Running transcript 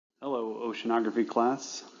Oceanography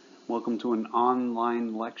class. Welcome to an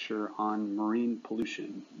online lecture on marine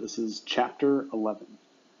pollution. This is chapter 11.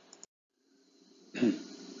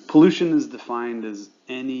 Pollution is defined as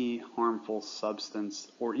any harmful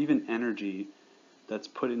substance or even energy that's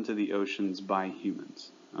put into the oceans by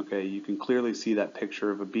humans. Okay, you can clearly see that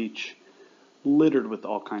picture of a beach littered with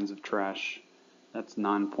all kinds of trash. That's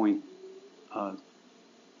non-point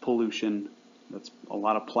pollution. That's a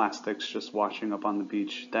lot of plastics just washing up on the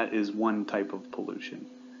beach. That is one type of pollution,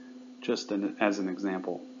 just as an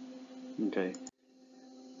example. Okay.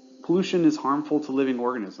 Pollution is harmful to living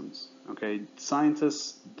organisms. Okay.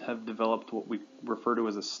 Scientists have developed what we refer to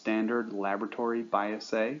as a standard laboratory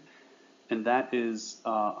bias-A, and that is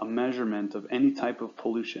a measurement of any type of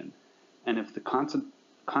pollution. And if the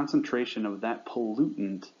concentration of that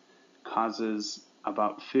pollutant causes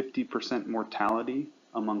about 50% mortality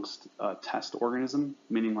amongst test organism,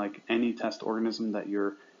 meaning like any test organism that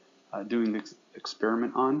you're doing the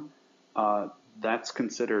experiment on, that's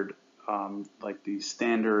considered like the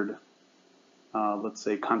standard, let's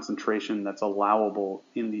say, concentration that's allowable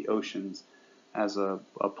in the oceans as a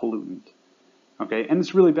pollutant. Okay, and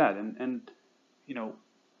it's really bad. And you know,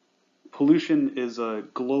 pollution is a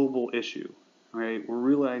global issue, right? We're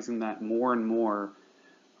realizing that more and more,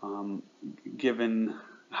 given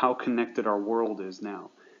how connected our world is now,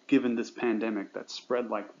 given this pandemic that spread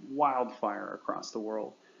like wildfire across the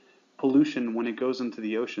world. Pollution, when it goes into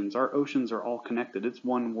the oceans, our oceans are all connected. It's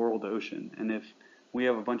one world ocean. And if we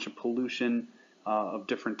have a bunch of pollution of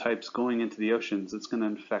different types going into the oceans, it's going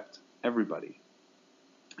to affect everybody.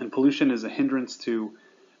 And pollution is a hindrance to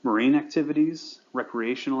marine activities,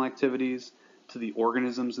 recreational activities, to the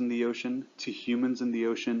organisms in the ocean, to humans in the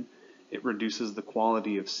ocean. It reduces the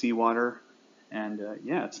quality of seawater. And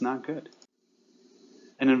yeah, it's not good.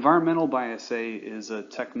 An environmental bias-A is a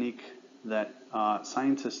technique that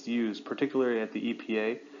scientists use, particularly at the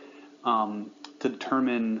EPA, to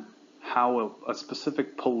determine how a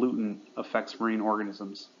specific pollutant affects marine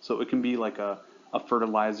organisms. So it can be like a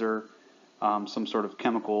fertilizer, some sort of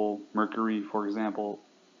chemical, mercury, for example,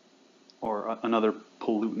 or another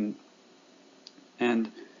pollutant. And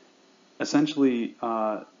essentially,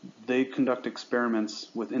 they conduct experiments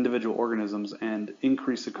with individual organisms and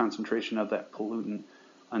increase the concentration of that pollutant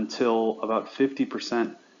until about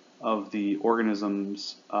 50% of the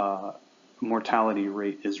organism's mortality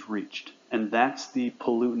rate is reached. And that's the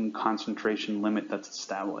pollutant concentration limit that's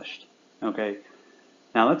established. Okay,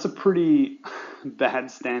 now that's a pretty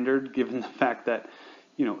bad standard given the fact that,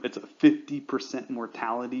 you know, it's a 50%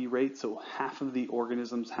 mortality rate, so half of the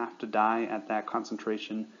organisms have to die at that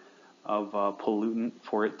concentration of pollutant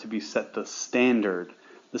for it to be set the standard,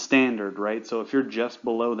 right? So if you're just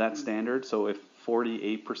below that standard, so if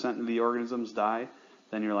 48% of the organisms die,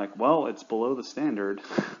 then you're like, well, it's below the standard.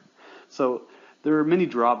 So there are many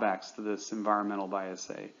drawbacks to this environmental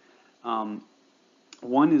bias-A.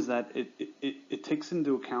 One is that it takes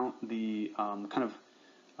into account the kind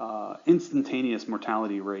of instantaneous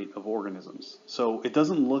mortality rate of organisms. So it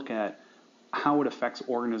doesn't look at how it affects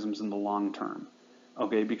organisms in the long term.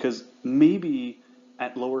 Okay, because maybe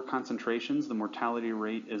at lower concentrations the mortality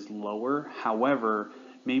rate is lower. However,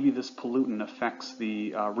 maybe this pollutant affects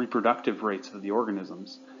the reproductive rates of the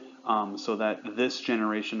organisms, so that this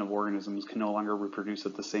generation of organisms can no longer reproduce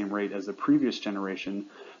at the same rate as the previous generation.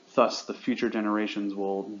 Thus, the future generations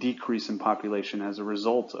will decrease in population as a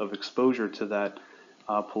result of exposure to that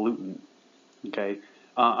pollutant. Okay.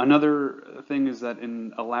 Another thing is that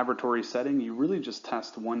in a laboratory setting, you really just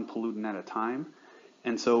test one pollutant at a time.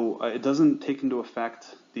 And so it doesn't take into effect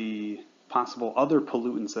the possible other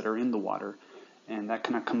pollutants that are in the water. And that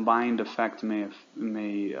kind of combined effect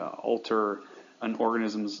may alter an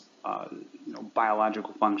organism's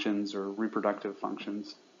biological functions or reproductive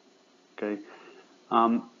functions. Okay.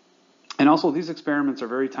 And also these experiments are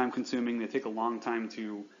very time consuming. They take a long time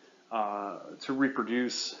to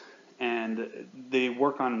reproduce, and they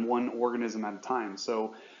work on one organism at a time.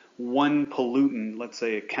 So one pollutant, let's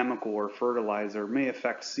say a chemical or fertilizer, may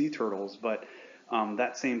affect sea turtles, but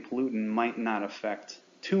that same pollutant might not affect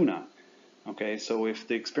tuna. Okay, so if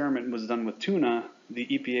the experiment was done with tuna, the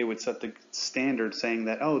EPA would set the standard saying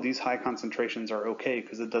that, oh, these high concentrations are okay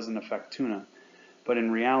because it doesn't affect tuna. But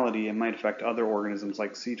in reality, it might affect other organisms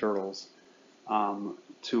like sea turtles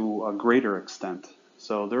to a greater extent.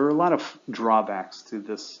 So there are a lot of drawbacks to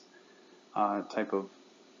this type of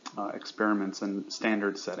experiments and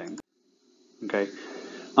standard setting. Okay,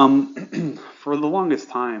 for the longest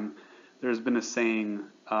time, there's been a saying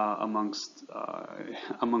amongst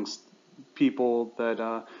people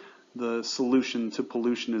that the solution to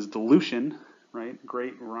pollution is dilution, right?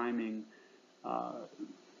 Great rhyming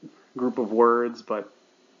group of words, but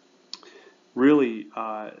really,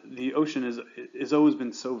 the ocean is always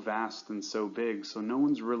been so vast and so big, so no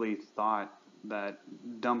one's really thought that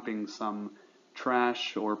dumping some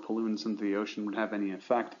trash or pollutants into the ocean would have any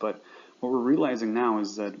effect. But what we're realizing now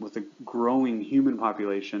is that with a growing human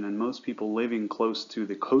population and most people living close to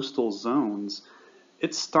the coastal zones,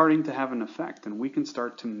 it's starting to have an effect, and we can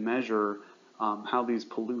start to measure how these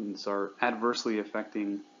pollutants are adversely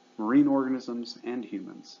affecting marine organisms and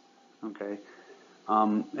humans. Okay.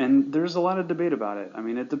 And there's a lot of debate about it. I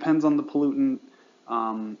mean, it depends on the pollutant.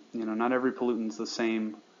 Not every pollutant's the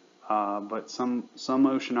same, but some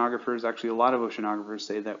oceanographers, actually a lot of oceanographers,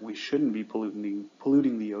 say that we shouldn't be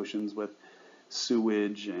polluting the oceans with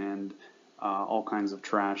sewage and all kinds of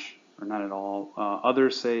trash, or not at all.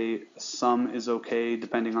 Others say some is okay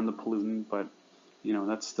depending on the pollutant, but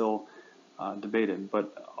that's still debated.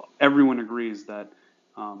 But everyone agrees that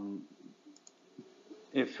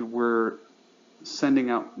if we're sending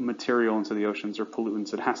out material into the oceans or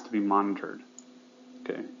pollutants, it has to be monitored.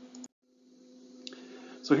 Okay.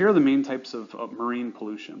 So here are the main types of marine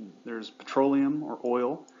pollution. There's petroleum or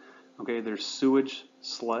oil. Okay. There's sewage,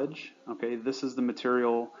 sludge. Okay. This is the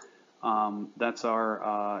material that's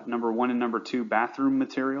our number 1 and number 2 bathroom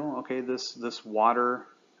material. Okay. This water,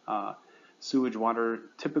 sewage water,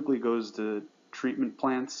 typically goes to treatment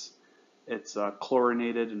plants. It's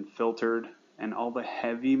chlorinated and filtered, and all the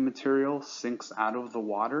heavy material sinks out of the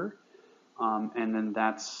water, and then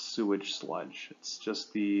that's sewage sludge. It's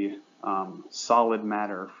just the solid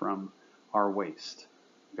matter from our waste.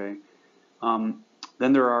 Okay.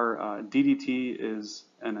 Then there are DDT is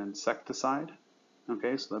an insecticide.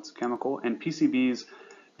 Okay, so that's a chemical, and PCBs.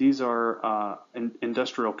 These are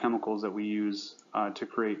industrial chemicals that we use to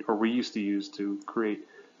create, or we used to use to create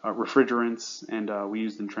refrigerants, and we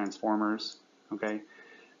used in transformers. Okay.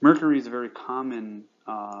 Mercury is a very common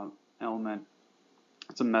element.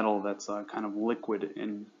 It's a metal that's kind of liquid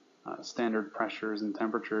in standard pressures and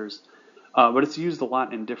temperatures, but it's used a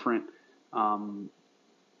lot in different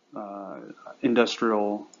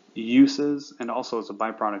industrial uses, and also as a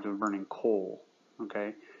byproduct of burning coal.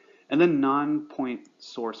 Okay, and then non-point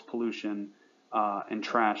source pollution and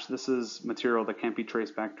trash. This is material that can't be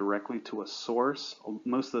traced back directly to a source.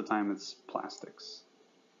 Most of the time, it's plastics.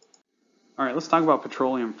 All right, let's talk about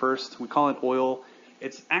petroleum first. We call it oil.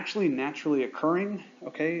 It's actually naturally occurring,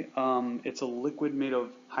 okay? It's a liquid made of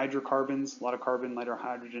hydrocarbons, a lot of carbon, lighter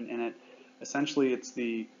hydrogen in it. Essentially, it's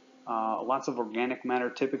the lots of organic matter,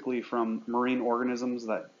 typically from marine organisms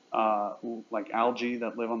that, like algae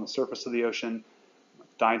that live on the surface of the ocean,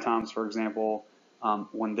 diatoms, for example.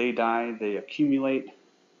 When they die, they accumulate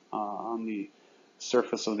on the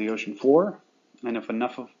surface of the ocean floor, and if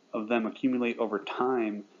enough of them accumulate over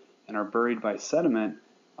time and are buried by sediment,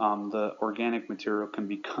 the organic material can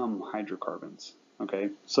become hydrocarbons. Okay,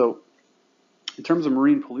 so in terms of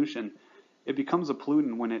marine pollution, it becomes a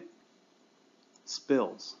pollutant when it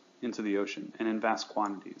spills into the ocean and in vast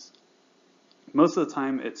quantities. Most of the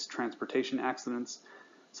time, it's transportation accidents.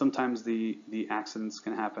 Sometimes the accidents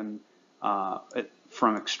can happen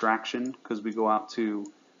from extraction, because we go out to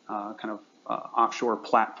offshore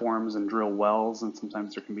platforms and drill wells, and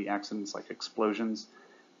sometimes there can be accidents like explosions.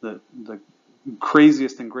 The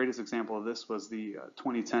craziest and greatest example of this was the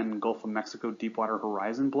 2010 Gulf of Mexico Deepwater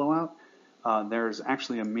Horizon blowout. There's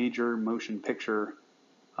actually a major motion picture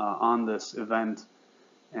on this event,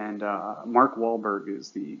 and Mark Wahlberg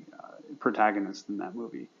is the protagonist in that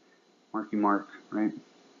movie. Marky Mark, right?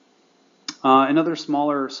 And other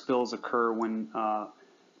smaller spills occur when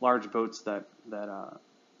large boats that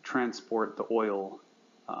transport the oil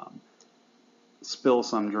spill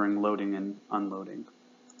some during loading and unloading.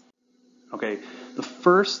 Okay, the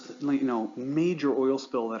first major oil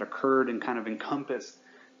spill that occurred and kind of encompassed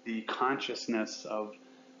the consciousness of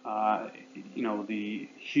the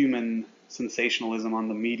human sensationalism on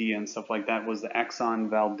the media and stuff like that was the Exxon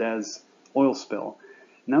Valdez oil spill,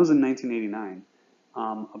 and that was in 1989.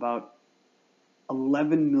 About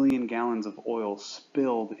 11 million gallons of oil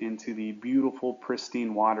spilled into the beautiful,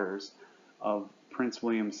 pristine waters of Prince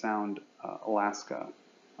William Sound, Alaska.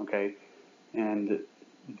 Okay, and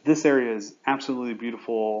this area is absolutely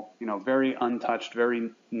beautiful, very untouched,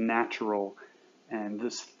 very natural, and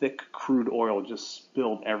this thick crude oil just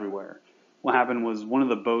spilled everywhere. What happened was one of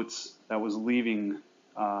the boats that was leaving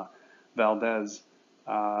Valdez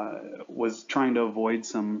was trying to avoid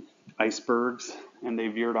some icebergs, and they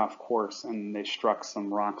veered off course and they struck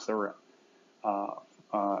some rocks that were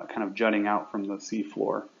kind of jutting out from the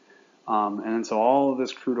seafloor. And so all of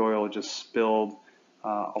this crude oil just spilled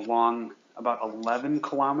along about 11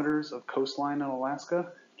 kilometers of coastline in Alaska,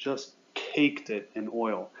 just caked it in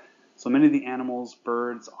oil. So many of the animals,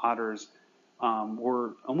 birds, otters,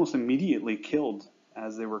 were almost immediately killed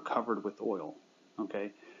as they were covered with oil.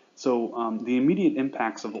 Okay, so the immediate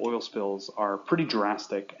impacts of oil spills are pretty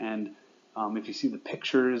drastic, and if you see the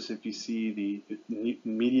pictures, if you see the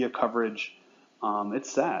media coverage,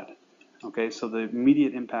 it's sad. Okay, so the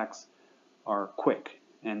immediate impacts are quick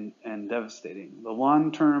and devastating. The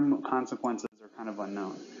long-term consequences are kind of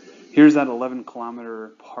unknown. Here's that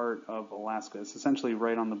 11-kilometer part of Alaska. It's essentially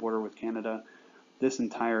right on the border with Canada. This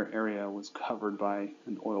entire area was covered by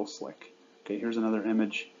an oil slick. Okay, here's another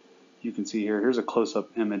image you can see here. Here's a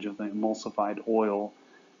close-up image of the emulsified oil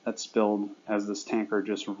that spilled as this tanker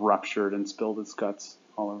just ruptured and spilled its guts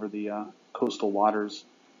all over the coastal waters.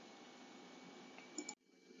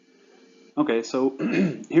 Okay, so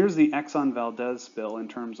here's the Exxon Valdez spill in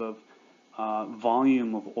terms of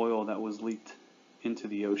volume of oil that was leaked into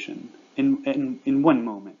the ocean in one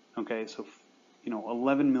moment. Okay, so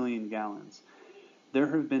 11 million gallons. There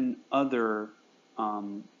have been other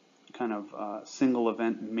kind of single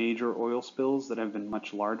event major oil spills that have been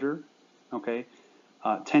much larger. Okay,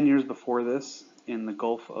 10 years before this, in the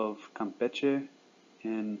Gulf of Campeche,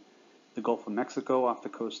 in the Gulf of Mexico off the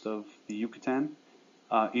coast of the Yucatan,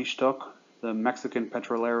 Ixtoc, the Mexican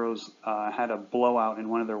petroleros had a blowout in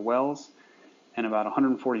one of their wells, and about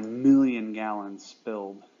 140 million gallons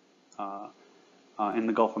spilled in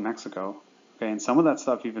the Gulf of Mexico. Okay, and some of that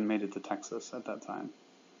stuff even made it to Texas at that time.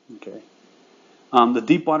 Okay, the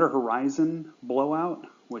Deepwater Horizon blowout,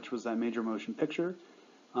 which was that major motion picture,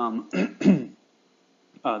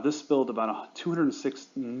 this spilled about 206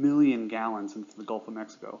 million gallons into the Gulf of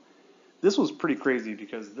Mexico. This was pretty crazy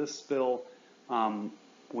because this spill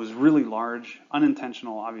was really large,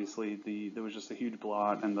 unintentional. Obviously, there was just a huge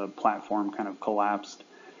blowout and the platform kind of collapsed.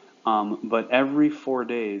 But every 4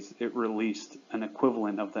 days, it released an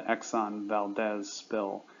equivalent of the Exxon Valdez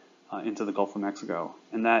spill into the Gulf of Mexico,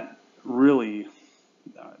 and that really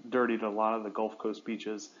dirtied a lot of the Gulf Coast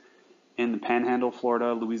beaches in the Panhandle,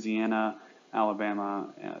 Florida, Louisiana, Alabama,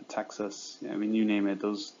 Texas. I mean, you name it.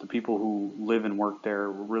 The people who live and work there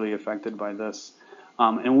were really affected by this.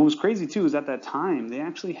 And what was crazy too is at that time they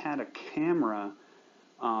actually had a camera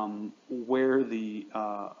where the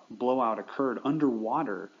blowout occurred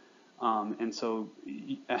underwater. And so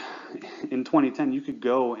in 2010 you could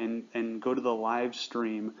go and go to the live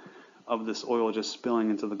stream of this oil just spilling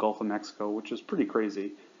into the Gulf of Mexico, which was pretty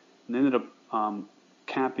crazy. And they ended up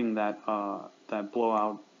capping that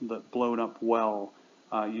blowout, that blown up well,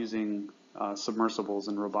 using submersibles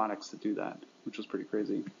and robotics to do that, which was pretty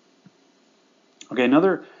crazy. Okay,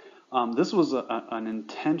 this was an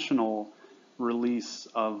intentional release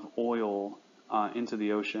of oil into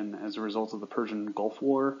the ocean as a result of the Persian Gulf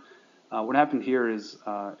War. What happened here is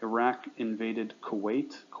Iraq invaded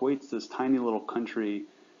Kuwait. Kuwait's this tiny little country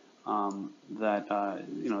that,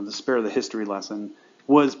 to spare the history lesson,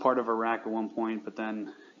 was part of Iraq at one point, but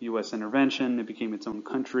then U.S. intervention, it became its own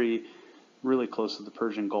country, really close to the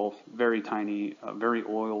Persian Gulf, very tiny, very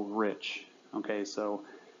oil rich. Okay, so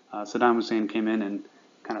Saddam Hussein came in and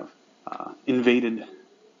kind of invaded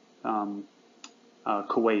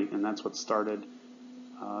Kuwait, and that's what started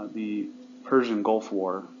the Persian Gulf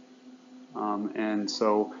War. And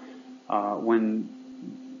so when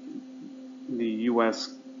the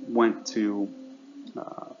U.S. went to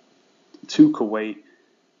Kuwait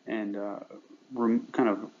and kind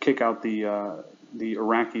of kick out the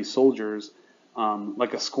Iraqi soldiers,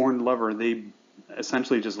 like a scorned lover, they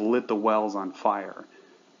essentially just lit the wells on fire.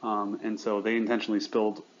 And so they intentionally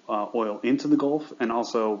spilled oil into the Gulf and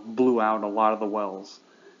also blew out a lot of the wells,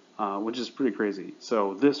 which is pretty crazy.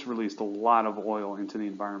 So this released a lot of oil into the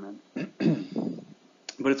environment.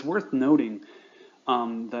 But it's worth noting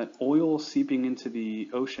that oil seeping into the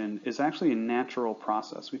ocean is actually a natural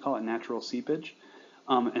process. We call it natural seepage.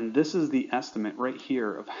 And this is the estimate right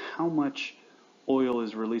here of how much oil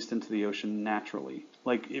is released into the ocean naturally.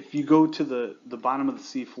 Like if you go to the bottom of the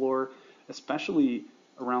sea floor, especially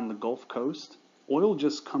around the Gulf Coast, oil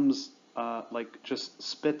just comes, just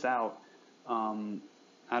spits out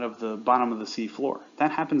of the bottom of the sea floor.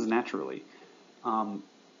 That happens naturally.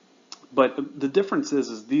 But the difference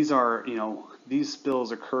is these are, these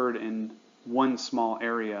spills occurred in one small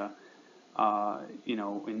area,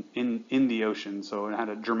 in the ocean, so it had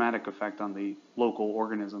a dramatic effect on the local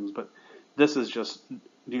organisms. But this is just,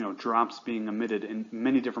 drops being emitted in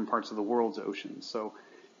many different parts of the world's oceans. So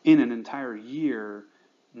in an entire year,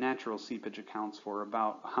 natural seepage accounts for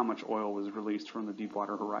about how much oil was released from the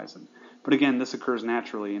Deepwater Horizon. But again, this occurs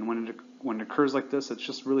naturally, and when it occurs like this, it's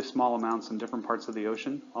just really small amounts in different parts of the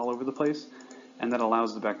ocean all over the place, and that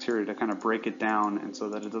allows the bacteria to kind of break it down, and so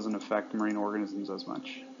that it doesn't affect marine organisms as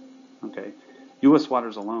much. Okay, U.S.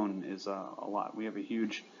 waters alone is a lot. We have a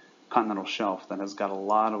huge continental shelf that has got a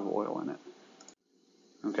lot of oil in it.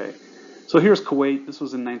 Okay, so here's Kuwait. This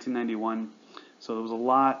was in 1991. So there was a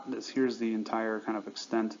lot. Here's the entire kind of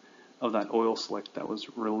extent of that oil slick that was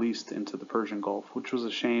released into the Persian Gulf, which was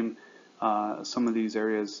a shame. Some of these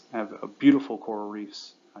areas have beautiful coral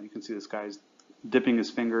reefs. You can see this guy's dipping his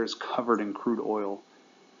fingers, covered in crude oil.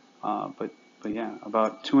 But yeah,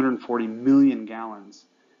 about 240 million gallons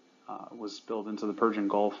was spilled into the Persian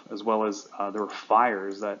Gulf, as well as there were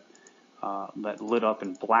fires that lit up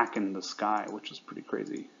and blackened the sky, which is pretty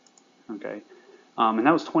crazy. Okay, and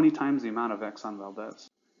that was 20 times the amount of Exxon Valdez.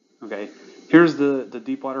 Okay, here's the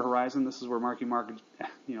Deepwater Horizon. This is where Marky Mark,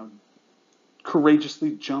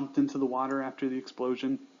 courageously jumped into the water after the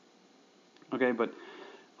explosion. Okay, but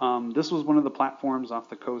this was one of the platforms off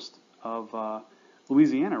the coast of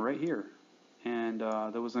Louisiana, right here, and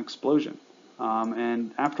there was an explosion.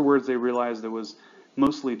 And afterwards, they realized it was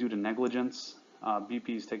mostly due to negligence.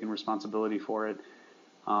 BP's taken responsibility for it.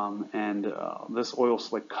 And this oil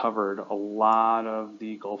slick covered a lot of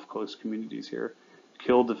the Gulf Coast communities here,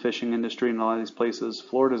 killed the fishing industry in a lot of these places.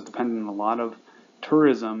 Florida is dependent on a lot of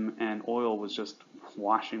tourism, and oil was just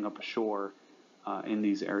washing up ashore in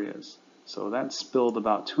these areas. So that spilled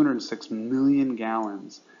about 206 million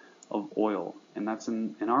gallons of oil, and that's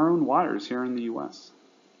in our own waters here in the U.S.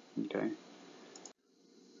 Okay.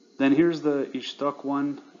 Then here's the Ishtok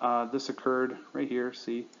one. This occurred right here,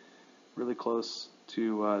 see, really close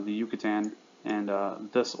to the Yucatan, and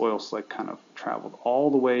this oil slick kind of traveled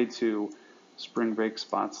all the way to spring break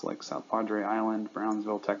spots like South Padre Island,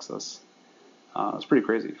 Brownsville, Texas. It's pretty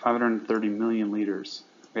crazy, 530 million liters.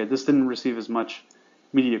 Okay, this didn't receive as much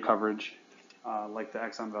media coverage like the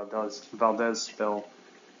Exxon Valdez spill,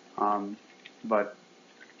 but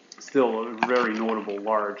still a very notable,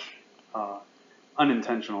 large,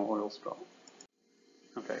 unintentional oil spill.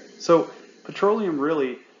 Okay, so petroleum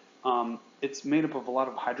really, it's made up of a lot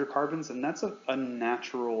of hydrocarbons, and that's a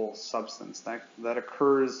natural substance that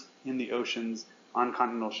occurs in the oceans on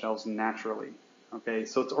continental shelves naturally. Okay,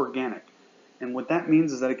 so it's organic. And what that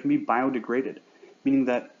means is that it can be biodegraded, meaning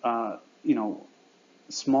that,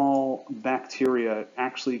 small bacteria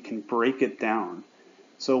actually can break it down.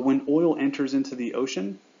 So when oil enters into the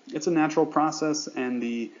ocean, it's a natural process, and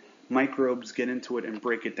the microbes get into it and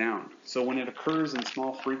break it down. So when it occurs in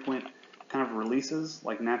small, frequent kind of releases,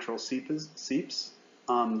 like natural seeps,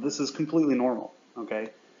 this is completely normal, okay?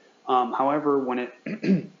 However, when it,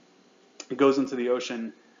 it goes into the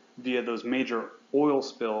ocean via those major oil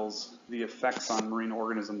spills, the effects on marine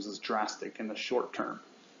organisms is drastic in the short term.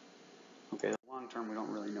 Okay, the long term, we don't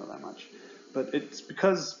really know that much. But it's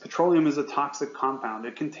because petroleum is a toxic compound.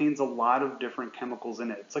 It contains a lot of different chemicals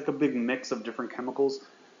in it. It's like a big mix of different chemicals.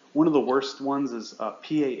 One of the worst ones is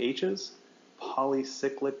PAHs,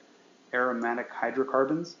 polycyclic aromatic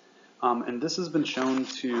hydrocarbons. And this has been shown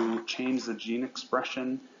to change the gene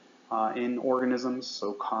expression in organisms,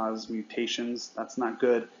 so cause mutations. That's not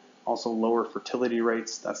good. Also lower fertility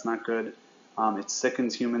rates. That's not good. It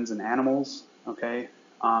sickens humans and animals, okay?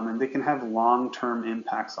 And they can have long-term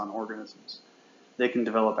impacts on organisms. They can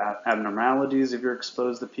develop abnormalities if you're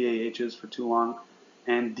exposed to PAHs for too long,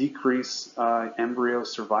 and decrease embryo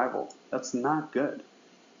survival. That's not good.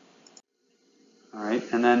 All right,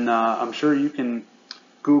 and then I'm sure you can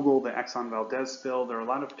Google the Exxon Valdez spill. There are a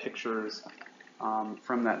lot of pictures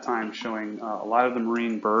from that time showing a lot of the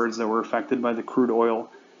marine birds that were affected by the crude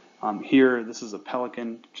oil. Here, this is a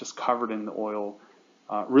pelican just covered in the oil,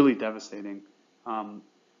 really devastating.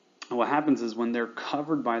 What happens is when they're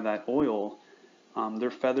covered by that oil,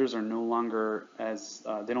 their feathers are no longer as,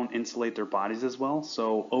 they don't insulate their bodies as well.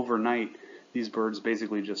 So overnight, these birds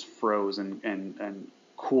basically just froze and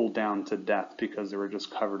cooled down to death because they were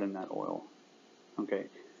just covered in that oil. Okay,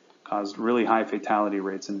 caused really high fatality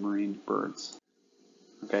rates in marine birds.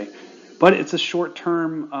 Okay, but it's a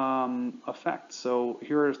short-term effect. So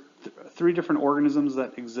here are three different organisms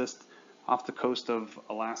that exist off the coast of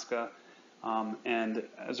Alaska. And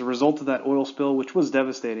as a result of that oil spill, which was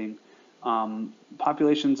devastating,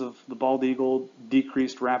 populations of the bald eagle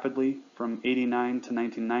decreased rapidly from '89 to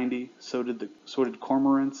 1990. So did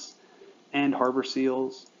cormorants and harbor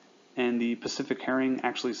seals, and the Pacific herring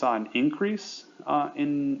actually saw an increase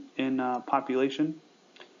in population.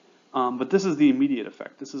 But this is the immediate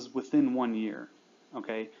effect. This is within 1 year,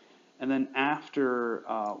 okay? And then after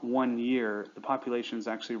 1 year, the population has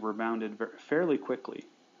actually rebounded fairly quickly,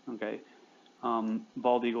 okay?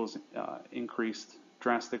 Bald eagles increased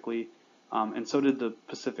drastically, and so did the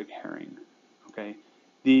Pacific herring, okay?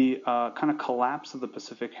 The kind of collapse of the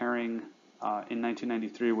Pacific herring in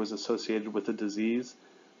 1993 was associated with a disease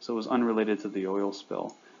So it was unrelated to the oil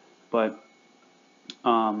spill. But,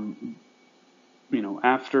 you know,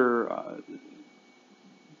 after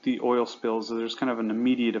the oil spills, there's kind of an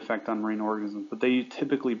immediate effect on marine organisms, but they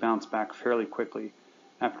typically bounce back fairly quickly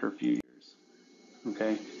after a few years.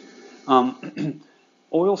 Okay.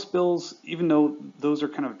 Oil spills, even though those are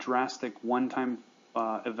kind of drastic one-time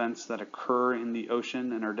events that occur in the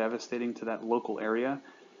ocean and are devastating to that local area,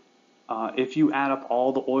 if you add up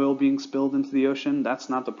all the oil being spilled into the ocean, that's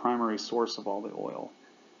not the primary source of all the oil.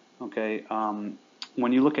 Okay.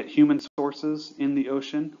 When you look at human sources in the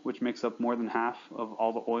ocean, which makes up more than half of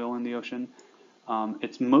all the oil in the ocean,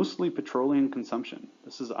 it's mostly petroleum consumption.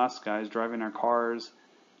 This is us guys driving our cars,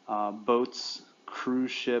 boats,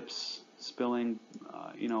 cruise ships, spilling,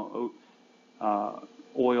 you know,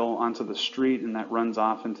 oil onto the street, and that runs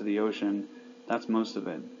off into the ocean. That's most of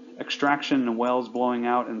it. Extraction and wells blowing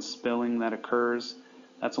out and spilling that occurs,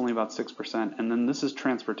 that's only about 6%. And then this is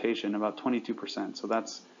transportation, about 22%. So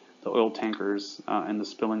that's the oil tankers and the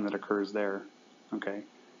spilling that occurs there. Okay.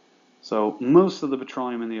 So most of the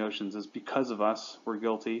petroleum in the oceans is because of us. We're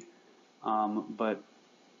guilty. And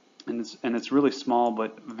it's really small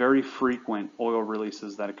but very frequent oil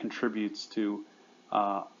releases that it contributes to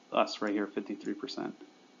us right here, 53%.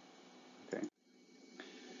 Okay.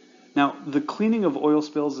 Now, the cleaning of oil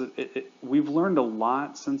spills, we've learned a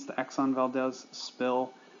lot since the Exxon Valdez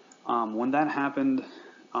spill. When that happened,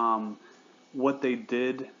 what they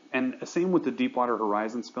did, and same with the Deepwater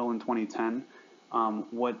Horizon spill in 2010,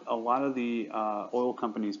 what a lot of the oil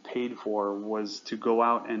companies paid for was to go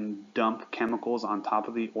out and dump chemicals on top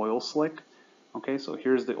of the oil slick. Okay, so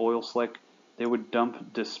here's the oil slick. They would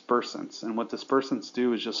dump dispersants, and what dispersants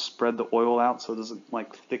do is just spread the oil out so it doesn't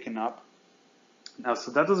like thicken up. Now,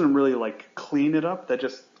 so that doesn't really like clean it up, that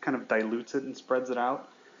just kind of dilutes it and spreads it out.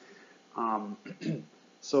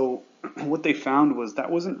 So what they found was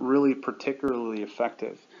that wasn't really particularly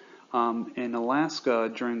effective. In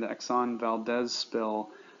Alaska, during the Exxon Valdez spill,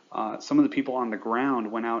 some of the people on the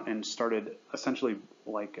ground went out and started essentially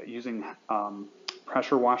like using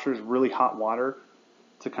pressure washers, really hot water,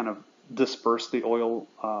 to kind of disperse the oil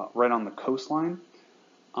right on the coastline.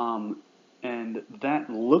 And that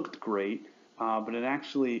looked great, but it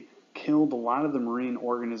actually killed a lot of the marine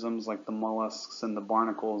organisms like the mollusks and the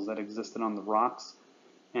barnacles that existed on the rocks.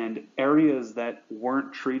 And areas that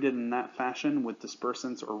weren't treated in that fashion with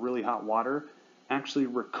dispersants or really hot water actually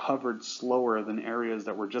recovered slower than areas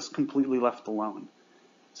that were just completely left alone.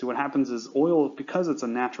 So what happens is oil, because it's a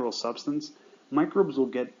natural substance, microbes will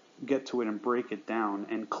get to it and break it down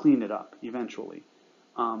and clean it up eventually.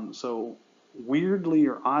 So weirdly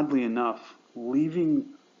or oddly enough, leaving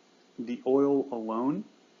the oil alone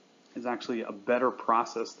is actually a better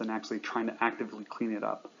process than actually trying to actively clean it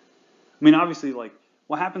up. I mean, obviously, like,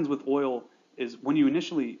 what happens with oil is when you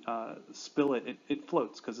initially spill it, it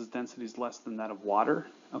floats because its density is less than that of water,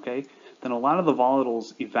 okay? Then a lot of the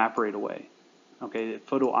volatiles evaporate away, okay? It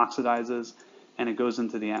photooxidizes and it goes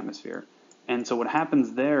into the atmosphere. And so what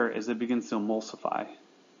happens there is it begins to emulsify,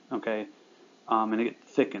 okay? And it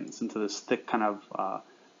thickens into this thick kind of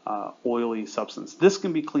oily substance. This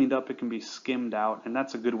can be cleaned up, it can be skimmed out, and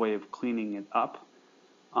that's a good way of cleaning it up.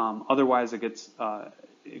 Otherwise, it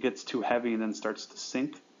gets too heavy and then starts to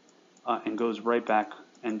sink and goes right back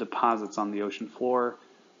and deposits on the ocean floor,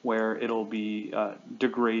 where it'll be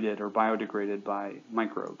degraded or biodegraded by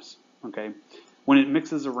microbes. Okay, when it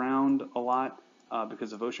mixes around a lot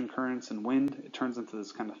because of ocean currents and wind, it turns into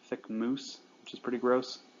this kind of thick mousse, which is pretty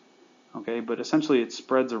gross. Okay, but essentially it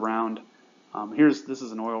spreads around. This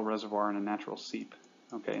is an oil reservoir and a natural seep.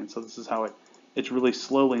 Okay, and so this is how it's really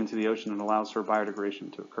slowly into the ocean and allows for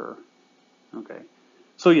biodegradation to occur. Okay,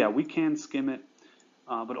 so yeah, we can skim it,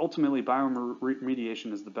 but ultimately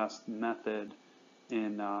bioremediation is the best method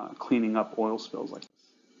in cleaning up oil spills like this.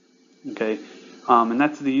 Okay, and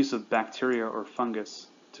that's the use of bacteria or fungus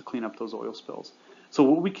to clean up those oil spills. So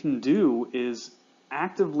what we can do is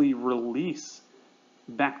actively release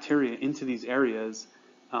bacteria into these areas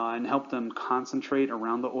and help them concentrate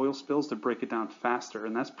around the oil spills to break it down faster,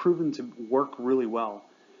 and that's proven to work really well.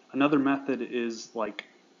 Another method is like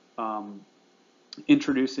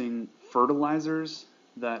introducing fertilizers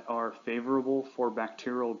that are favorable for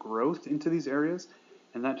bacterial growth into these areas,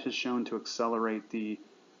 and that has shown to accelerate the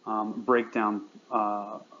breakdown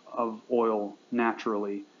of oil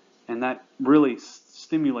naturally, and that really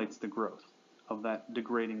stimulates the growth of that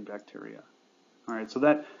degrading bacteria. All right, so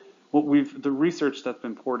the research that's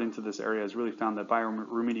been poured into this area has really found that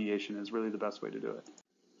bioremediation is really the best way to do it.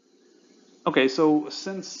 Okay, so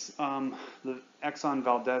since the Exxon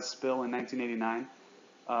Valdez spill in 1989,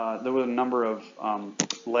 There were a number of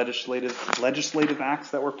legislative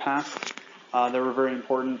acts that were passed that were very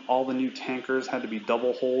important. All the new tankers had to be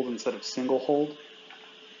double hold instead of single hold.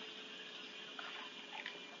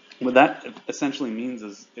 What that essentially means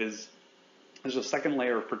is there's a second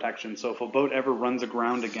layer of protection. So if a boat ever runs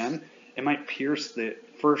aground again, it might pierce the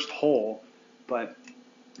first hole, but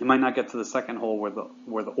it might not get to the second hole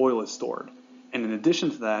where the oil is stored. And in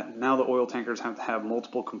addition to that, now the oil tankers have to have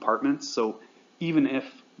multiple compartments. So even if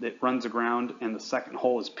it runs aground and the second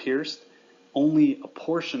hole is pierced, only a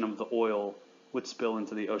portion of the oil would spill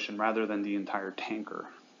into the ocean rather than the entire tanker.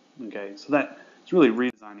 Okay, so that's really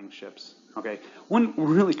redesigning ships. Okay, one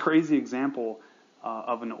really crazy example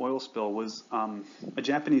of an oil spill was a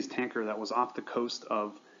Japanese tanker that was off the coast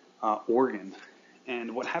of Oregon.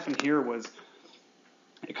 And what happened here was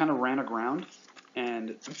it kind of ran aground,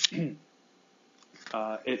 and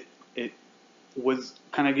it was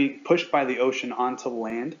kind of getting pushed by the ocean onto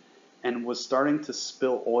land and was starting to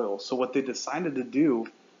spill oil. So what they decided to do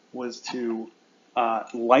was to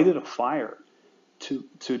light it afire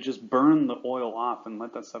to just burn the oil off and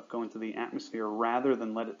let that stuff go into the atmosphere rather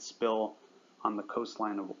than let it spill on the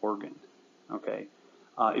coastline of Oregon. Okay.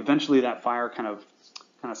 Eventually that fire kind of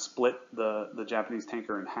split the Japanese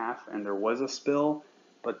tanker in half, and there was a spill,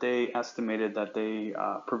 but they estimated that they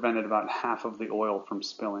prevented about half of the oil from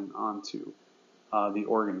spilling onto the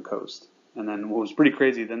Oregon coast. And then what was pretty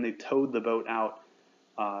crazy, then they towed the boat out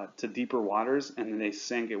to deeper waters, and then they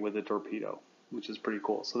sank it with a torpedo, which is pretty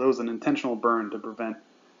cool. So that was an intentional burn to prevent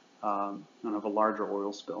kind of a larger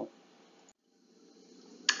oil spill.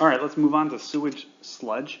 All right, let's move on to sewage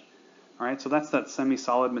sludge. All right, so that's that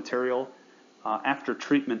semi-solid material after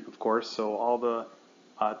treatment, of course. So all the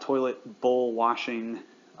toilet bowl washing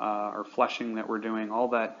or flushing that we're doing, all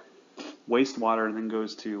that wastewater then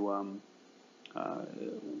goes to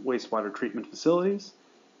wastewater treatment facilities.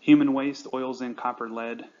 Human waste, oil, zinc, copper,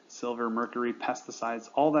 lead, silver, mercury, pesticides,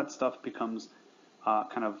 all that stuff becomes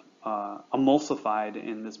kind of emulsified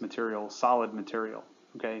in this material, solid material.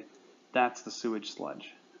 Okay, that's the sewage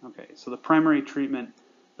sludge. Okay, so the primary treatment,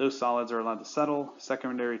 those solids are allowed to settle.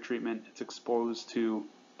 Secondary treatment, it's exposed to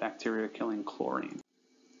bacteria killing chlorine.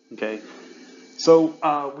 Okay, so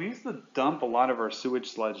we used to dump a lot of our sewage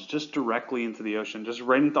sludge just directly into the ocean, just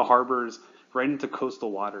right into harbors, right into coastal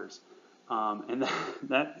waters. And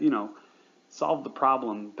that, you know, solved the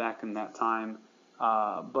problem back in that time.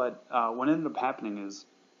 But what ended up happening is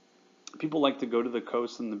people like to go to the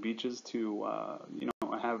coast and the beaches to, you know,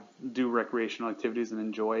 do recreational activities and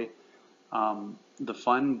enjoy the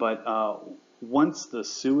fun. But once the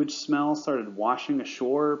sewage smell started washing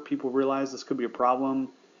ashore, people realized this could be a problem.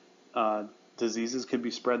 Diseases could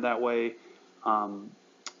be spread that way.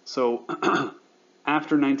 So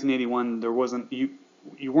after 1981, there wasn't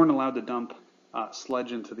you weren't allowed to dump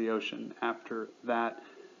sludge into the ocean after that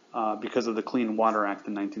because of the Clean Water Act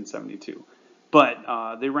in 1972.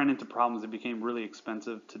 But they ran into problems. It became really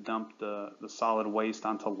expensive to dump the solid waste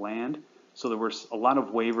onto land. So there were a lot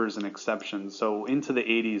of waivers and exceptions. So into the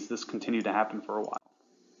 80s, this continued to happen for a while.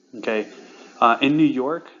 Okay, in New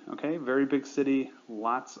York, okay, very big city,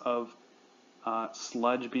 lots of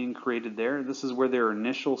sludge being created there. This is where their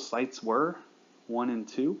initial sites were, 1 and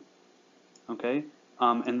 2. Okay,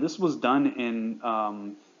 and this was done in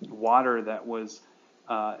water that was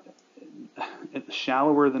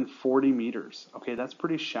shallower than 40 meters. Okay, that's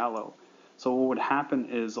pretty shallow. So what would happen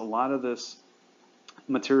is a lot of this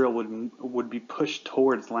material would be pushed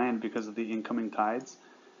towards land because of the incoming tides,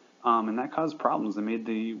 and that caused problems. It made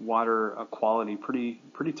the water quality pretty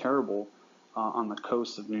terrible on the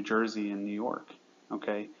coast of New Jersey and New York.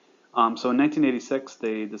 Okay, so in 1986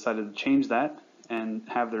 they decided to change that and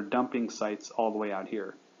have their dumping sites all the way out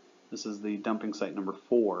here. This is the dumping site number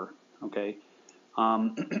 4. Okay.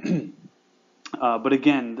 But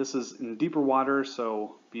again, this is in deeper water,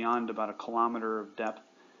 so beyond about a kilometer of depth.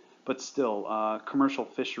 But still, commercial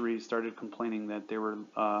fisheries started complaining that they were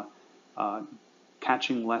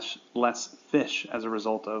catching less fish as a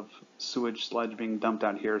result of sewage sludge being dumped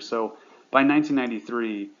out here. So by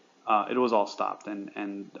 1993, it was all stopped,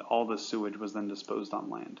 and all the sewage was then disposed on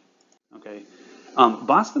land. Okay,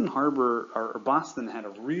 Boston Harbor or Boston had a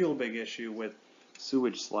real big issue with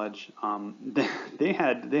sewage sludge. They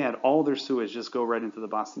had all their sewage just go right into the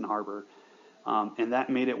Boston Harbor, and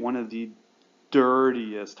that made it one of the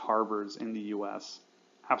dirtiest harbors in the U.S.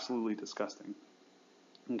 Absolutely disgusting.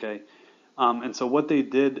 Okay, and so what they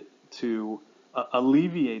did to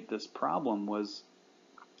alleviate this problem was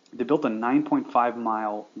they built a 9.5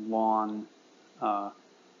 mile long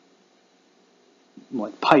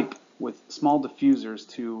like pipe with small diffusers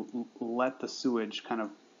to let the sewage kind of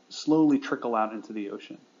slowly trickle out into the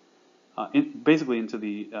ocean, basically into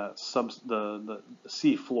the the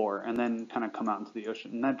sea floor, and then kind of come out into the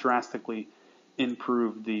ocean. And that drastically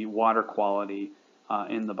improved the water quality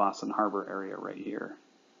in the Boston Harbor area right here.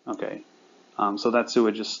 Okay, so that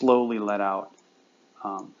sewage just slowly let out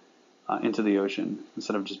um, into the ocean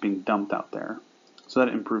instead of just being dumped out there. So that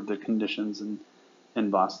improved the conditions in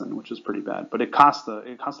Boston, which is pretty bad. But it cost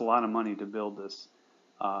a lot of money to build this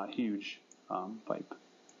huge pipe.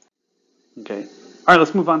 Okay. All right,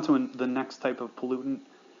 let's move on to the next type of pollutant.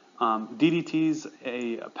 DDT is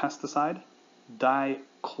a pesticide,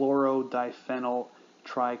 dichlorodiphenyl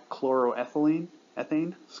trichloroethylene,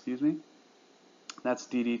 excuse me. That's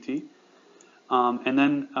DDT. And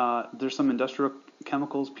then there's some industrial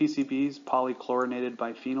chemicals, PCBs, polychlorinated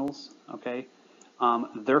biphenyls. Okay,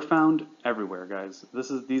 they're found everywhere, guys.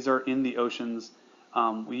 These are in the oceans.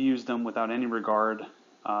 We used them without any regard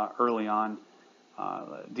early on.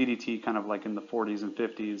 DDT kind of like in the 40s and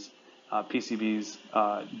 50s, PCBs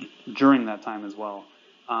during that time as well.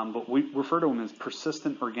 But we refer to them as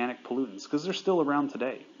persistent organic pollutants because they're still around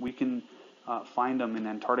today. We can find them in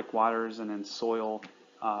Antarctic waters and in soil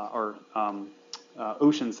or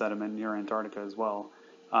ocean sediment near Antarctica as well.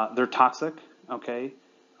 They're toxic, okay?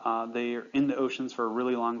 They are in the oceans for a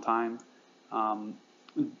really long time.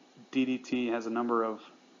 DDT has a number of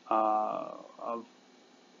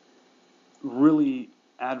really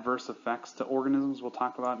adverse effects to organisms we'll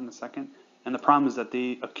talk about in a second. And the problem is that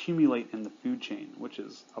they accumulate in the food chain, which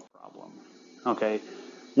is a problem. Okay,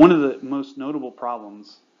 one of the most notable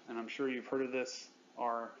problems, and I'm sure you've heard of this,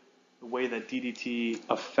 are the way that DDT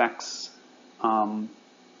affects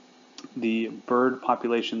the bird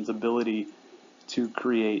population's ability to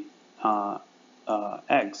create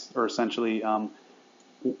eggs, or essentially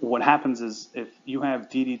what happens is if you have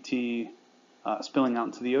DDT spilling out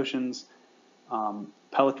into the oceans,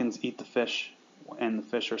 pelicans eat the fish, and the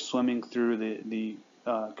fish are swimming through the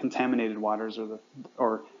contaminated waters,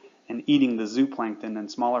 and eating the zooplankton and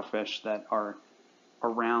smaller fish that are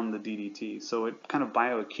around the DDT. So it kind of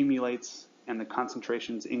bioaccumulates, and the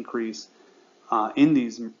concentrations increase in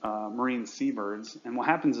these marine seabirds. And what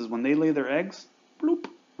happens is when they lay their eggs, bloop,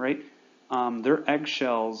 right? Their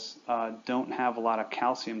eggshells don't have a lot of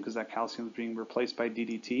calcium because that calcium is being replaced by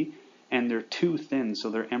DDT, and they're too thin, so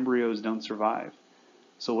their embryos don't survive.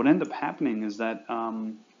 So what ended up happening is that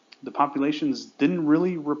the populations didn't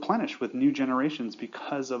really replenish with new generations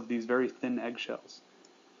because of these very thin eggshells.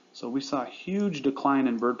 So we saw a huge decline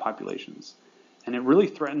in bird populations, and it really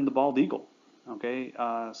threatened the bald eagle. Okay,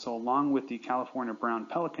 so along with the California brown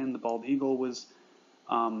pelican, the bald eagle was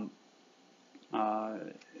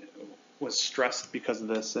stressed because of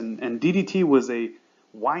this, and DDT was a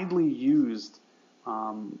widely used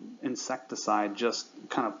insecticide, just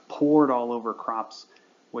kind of poured all over crops,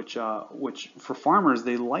 which for farmers,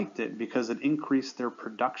 they liked it because it increased their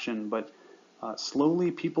production, but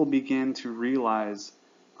slowly people began to realize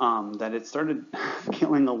that it started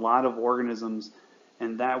killing a lot of organisms,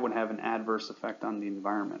 and that would have an adverse effect on the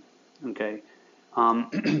environment. Okay,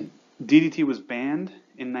 DDT was banned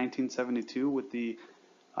in 1972 with the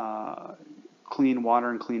Clean Water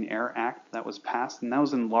and Clean Air Act that was passed, and that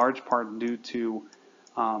was in large part due to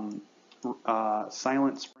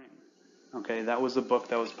Silent Spring. Okay, that was a book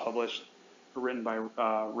that was published, written by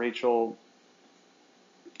Rachel.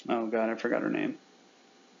 Oh God, I forgot her name.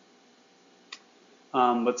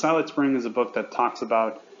 But Silent Spring is a book that talks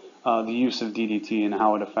about the use of DDT and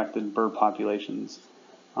how it affected bird populations.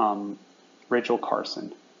 Rachel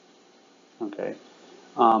Carson. Okay,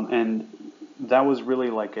 and that was really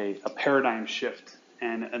like a paradigm shift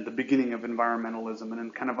and at the beginning of environmentalism,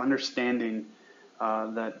 and kind of understanding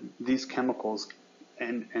that these chemicals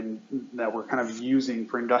and that we're kind of using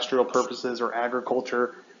for industrial purposes or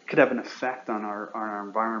agriculture could have an effect on our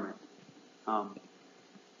environment.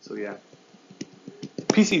 So yeah,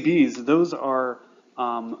 PCBs, those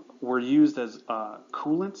were used as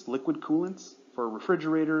coolants, liquid coolants for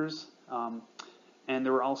refrigerators, and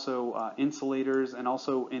there were also insulators, and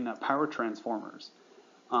also in power transformers.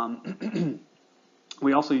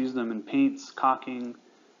 We also use them in paints, caulking,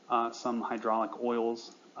 some hydraulic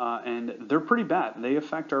oils, and they're pretty bad. They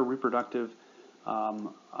affect our reproductive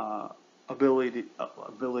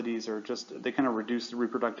abilities, or just they kind of reduce the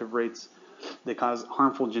reproductive rates. They cause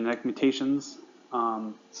harmful genetic mutations.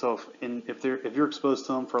 So if you're exposed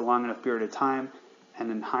to them for a long enough period of time and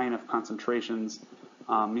in high enough concentrations,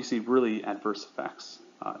 you see really adverse effects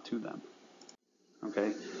to them.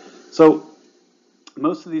 Okay, so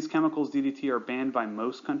most of these chemicals, DDT, are banned by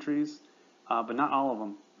most countries, but not all of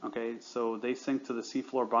them. Okay, so they sink to the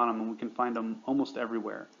seafloor bottom, and we can find them almost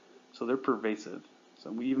everywhere. So they're pervasive.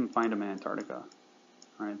 So we even find them in Antarctica.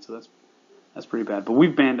 All right, so that's pretty bad. But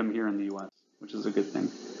we've banned them here in the U.S., which is a good thing.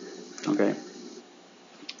 Okay.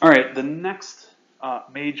 All right, the next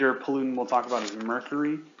major pollutant we'll talk about is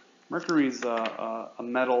mercury. Mercury is a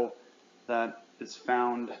metal that is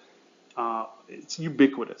found, it's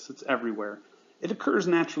ubiquitous, it's everywhere. It occurs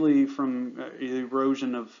naturally from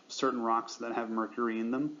erosion of certain rocks that have mercury in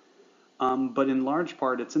them, but in large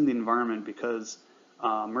part it's in the environment because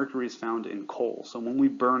mercury is found in coal. So when we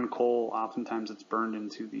burn coal, oftentimes it's burned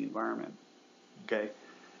into the environment. Okay,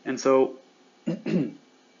 and so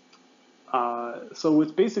so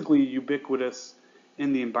it's basically ubiquitous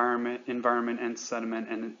in the environment and sediment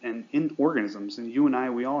and in organisms. And you and I,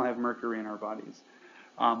 we all have mercury in our bodies.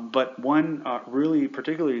 But one really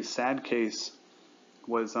particularly sad case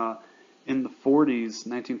was in the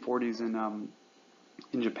 1940s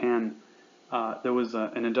in Japan. There was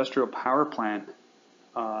an industrial power plant,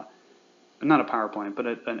 not a power plant, but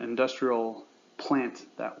an industrial plant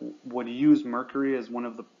that would use mercury as one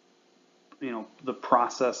of the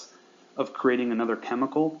process of creating another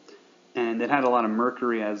chemical, and it had a lot of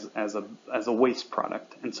mercury as a waste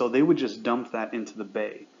product, and so they would just dump that into the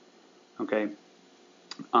bay, okay,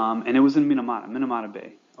 and it was in Minamata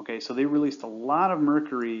Bay, okay, so they released a lot of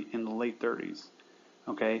mercury in the late 30s,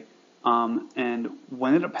 okay, and what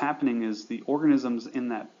ended up happening is the organisms in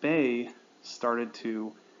that bay started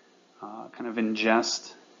to kind of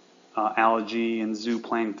ingest algae and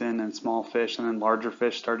zooplankton and small fish, and then larger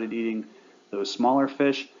fish started eating those smaller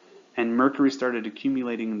fish, and mercury started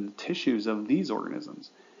accumulating in the tissues of these organisms.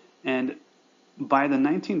 And by the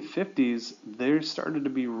 1950s, there started to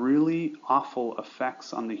be really awful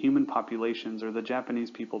effects on the human populations or the Japanese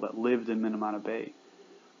people that lived in Minamata Bay.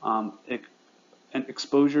 An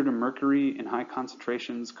exposure to mercury in high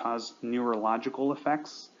concentrations caused neurological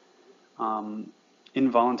effects,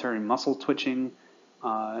 involuntary muscle twitching,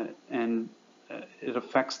 and it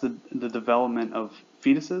affects the development of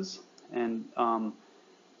fetuses, and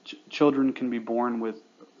children can be born with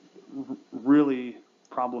really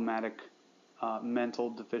problematic mental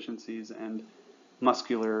deficiencies and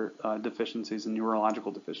muscular deficiencies and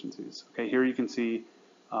neurological deficiencies. Okay, here you can see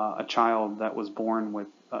a child that was born with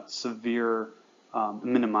severe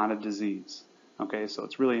Minamata disease. Okay, so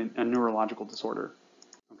it's really a neurological disorder.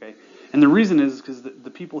 Okay, and the reason is because the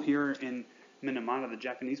people here in Minamata, the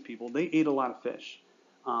Japanese people, they ate a lot of fish.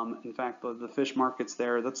 In fact, the fish markets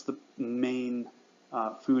there, that's the main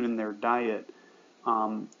food in their diet.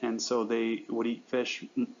 And so they would eat fish,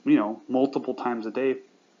 multiple times a day,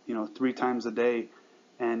 3 times a day.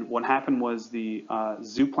 And what happened was the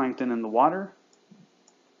zooplankton in the water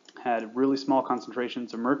had really small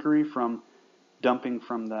concentrations of mercury from dumping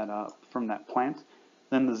from that plant.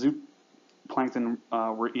 Then the zooplankton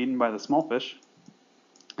were eaten by the small fish.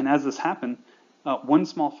 And as this happened, one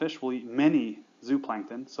small fish will eat many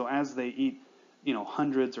zooplankton. So as they eat,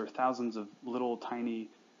 hundreds or thousands of little tiny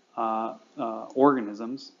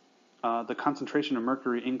organisms, the concentration of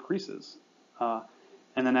mercury increases.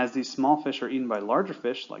 And then as these small fish are eaten by larger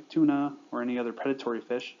fish, like tuna or any other predatory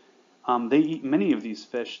fish, they eat many of these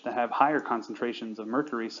fish that have higher concentrations of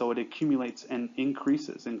mercury, so it accumulates and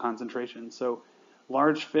increases in concentration. So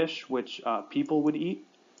large fish, which people would eat,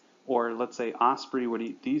 or let's say osprey would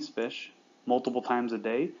eat these fish multiple times a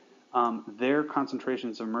day, their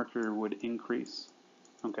concentrations of mercury would increase.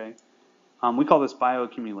 Okay, we call this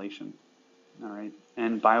bioaccumulation, all right,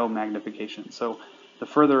 and biomagnification. So the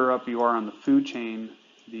further up you are on the food chain,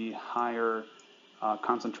 the higher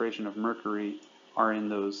concentration of mercury are in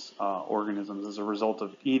those organisms as a result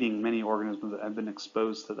of eating many organisms that have been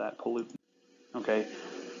exposed to that pollutant. Okay,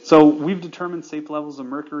 so we've determined safe levels of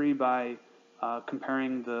mercury by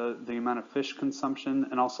comparing the amount of fish consumption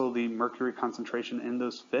and also the mercury concentration in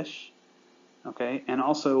those fish. Okay, and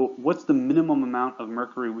also what's the minimum amount of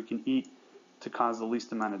mercury we can eat to cause the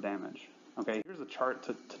least amount of damage. Okay, here's a chart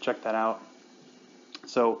to check that out.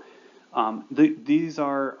 So these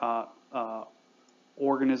are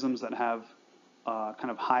organisms that have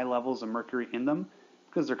kind of high levels of mercury in them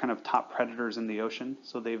because they're kind of top predators in the ocean.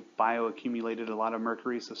 So they've bioaccumulated a lot of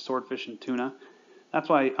mercury. So swordfish and tuna. That's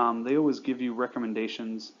why they always give you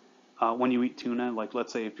recommendations when you eat tuna. Like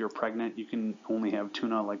let's say if you're pregnant, you can only have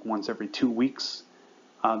tuna like once every 2 weeks.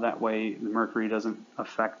 That way the mercury doesn't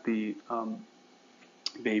affect the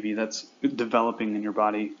baby that's developing in your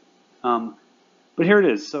body. But here it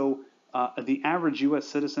is. So the average U.S.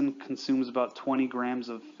 citizen consumes about 20 grams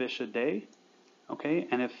of fish a day. Okay,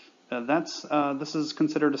 and if this is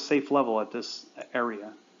considered a safe level at this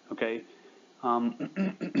area. Okay,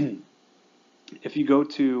 if you go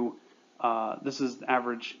to this is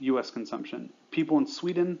average U.S. consumption. People in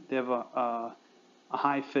Sweden, they have a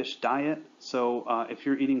high fish diet. So if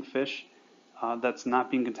you're eating fish that's not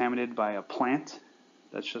being contaminated by a plant,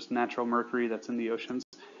 that's just natural mercury that's in the oceans,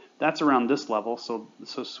 that's around this level. So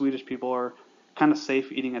Swedish people are kind of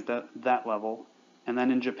safe eating at that level. And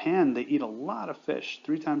then in Japan, they eat a lot of fish,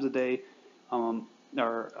 3 times a day,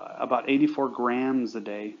 or about 84 grams a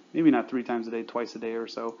day. Maybe not 3 times a day, twice a day or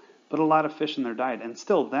so, but a lot of fish in their diet. And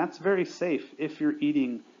still, that's very safe if you're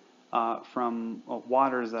eating from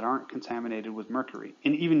waters that aren't contaminated with mercury,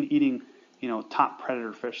 and even eating, top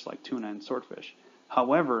predator fish like tuna and swordfish.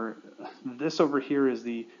 However, this over here is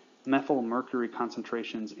the methyl mercury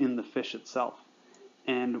concentrations in the fish itself.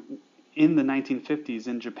 And in the 1950s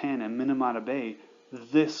in Japan in Minamata Bay,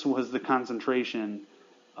 this was the concentration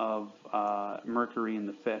of mercury in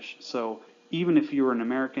the fish. So even if you were an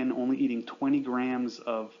American only eating 20 grams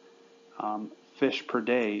of fish per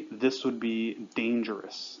day, this would be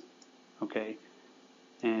dangerous. Okay,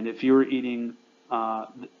 and if you were eating,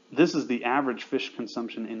 this is the average fish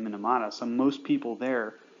consumption in Minamata. So most people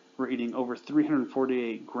there were eating over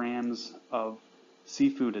 348 grams of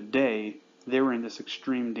seafood a day. They were in this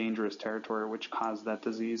extreme dangerous territory, which caused that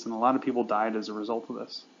disease, and a lot of people died as a result of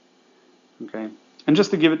this. Okay, and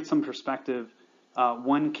just to give it some perspective,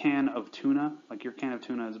 1 can of tuna, like your can of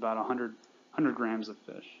tuna, is about 100 grams of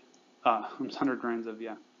fish. 100 grams of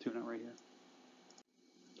tuna right here.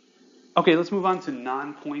 Okay, let's move on to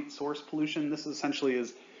non-point source pollution. This essentially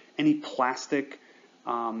is any plastic,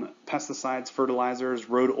 pesticides, fertilizers,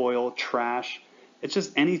 road oil, trash. It's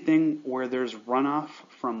just anything where there's runoff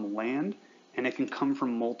from land, and it can come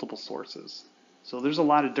from multiple sources. So there's a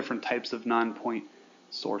lot of different types of non-point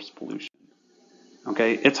source pollution.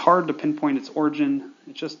 Okay, it's hard to pinpoint its origin.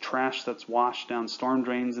 It's just trash that's washed down storm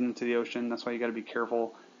drains into the ocean. That's why you got to be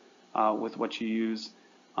careful with what you use.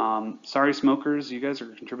 Sorry, smokers, you guys are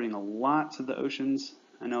contributing a lot to the oceans.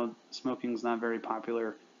 I know smoking's not very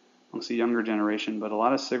popular amongst the younger generation, but a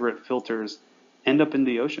lot of cigarette filters end up in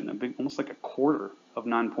the ocean. Almost like a quarter of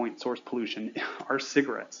non-point source pollution are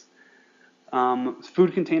cigarettes.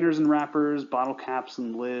 Food containers and wrappers, bottle caps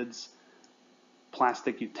and lids,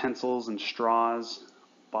 plastic utensils and straws,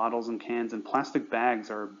 bottles and cans, and plastic bags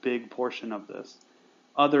are a big portion of this.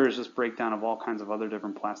 Other is just breakdown of all kinds of other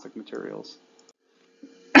different plastic materials.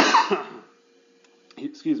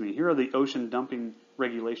 Excuse me, here are the ocean dumping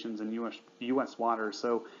regulations in U.S. waters.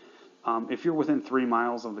 So if you're within 3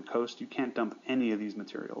 miles of the coast, you can't dump any of these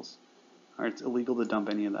materials. All right, it's illegal to dump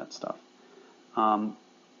any of that stuff.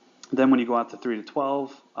 Then when you go out to 3 to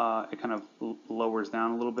 12, it kind of lowers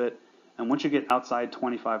down a little bit. And once you get outside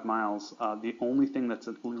 25 miles, the only thing that's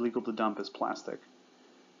illegal to dump is plastic.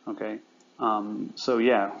 Okay, so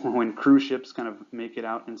yeah, when cruise ships kind of make it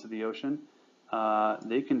out into the ocean,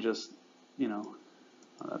 they can just,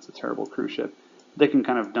 that's a terrible cruise ship. They can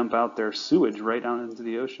kind of dump out their sewage right out into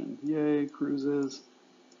the ocean. Yay, cruises.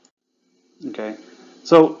 Okay,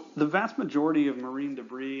 so the vast majority of marine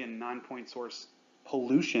debris and non-point source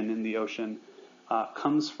pollution in the ocean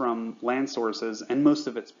comes from land sources, and most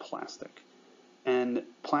of it's plastic. And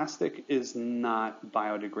plastic is not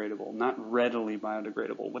biodegradable, not readily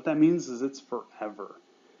biodegradable. What that means is it's forever.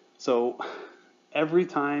 So every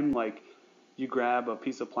time, like, you grab a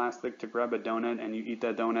piece of plastic to grab a donut and you eat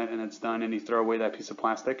that donut and it's done and you throw away that piece of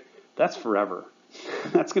plastic, that's forever.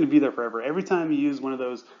 That's going to be there forever. Every time you use one of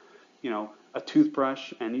those, a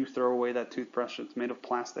toothbrush and you throw away that toothbrush that's made of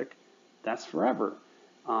plastic, that's forever.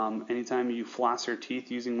 Anytime you floss your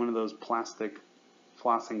teeth using one of those plastic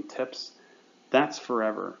flossing tips, that's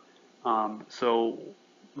forever. So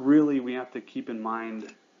really we have to keep in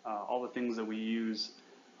mind all the things that we use,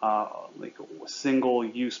 like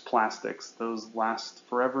single-use plastics. Those last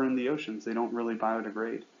forever in the oceans. They don't really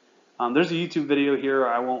biodegrade. There's a YouTube video here.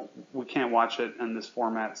 We can't watch it in this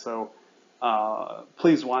format, so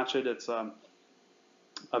please watch it. It's a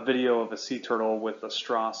video of a sea turtle with a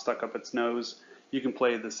straw stuck up its nose. You can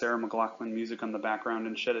play the Sarah McLachlan music on the background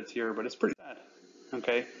and shed a tear, but it's pretty sad.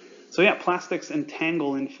 Okay, so yeah, plastics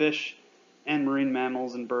entangle in fish and marine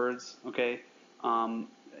mammals and birds. Okay,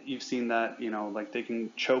 you've seen that, like they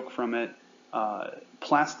can choke from it.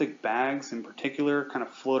 Plastic bags in particular kind of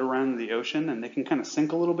float around in the ocean and they can kind of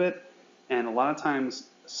sink a little bit. And a lot of times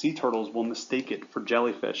sea turtles will mistake it for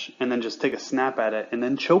jellyfish and then just take a snap at it and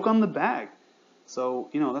then choke on the bag. So,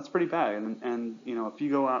 that's pretty bad. And if you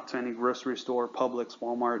go out to any grocery store, Publix,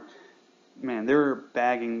 Walmart, man, they're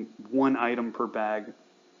bagging 1 item per bag.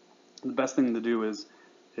 The best thing to do is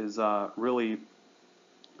really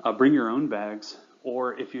bring your own bags,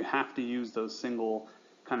 or if you have to use those single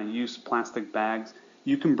kind of use plastic bags,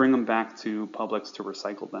 you can bring them back to Publix to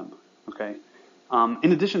recycle them. Okay,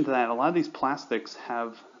 In addition to that, a lot of these plastics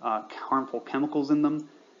have harmful chemicals in them,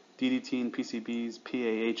 DDT and PCBs,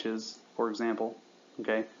 PAHs, for example.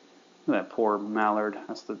 Okay, that poor mallard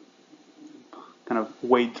has to kind of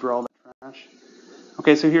wade through all that trash.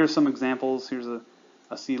 Okay, so here's some examples. Here's a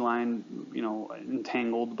sea lion,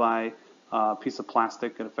 entangled by a piece of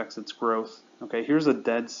plastic that affects its growth. Okay, here's a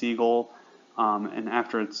dead seagull, and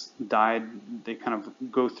after it's died, they kind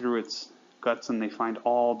of go through its guts and they find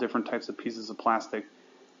all different types of pieces of plastic.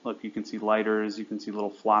 Look, you can see lighters, you can see little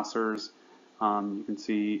flossers, you can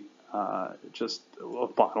see just a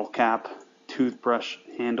bottle cap, toothbrush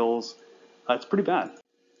handles. It's pretty bad.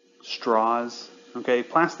 Straws. Okay,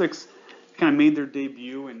 plastics kind of made their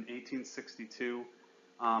debut in 1862.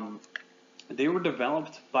 They were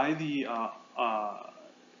developed by the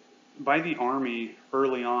Army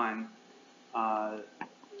early on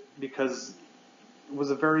because it was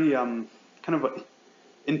a very kind of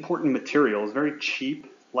important material. It was very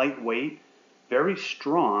cheap, lightweight, very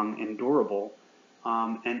strong and durable,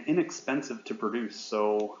 and inexpensive to produce.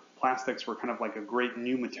 So plastics were kind of like a great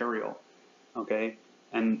new material. Okay,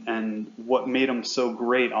 and what made them so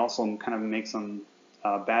great also kind of makes them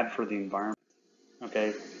bad for the environment.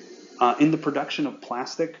 Okay, in the production of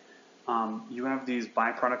plastic, you have these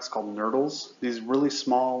byproducts called nurdles. These really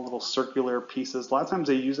small little circular pieces. A lot of times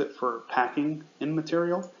they use it for packing in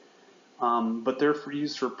material, but they're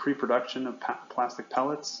used for pre-production of plastic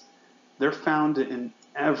pellets. They're found in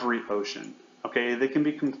every ocean. Okay, they can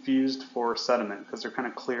be confused for sediment because they're kind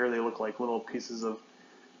of clear. They look like little pieces of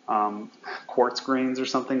quartz grains or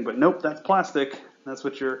something, but nope, that's plastic. That's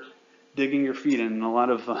what you're digging your feet in a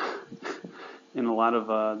lot of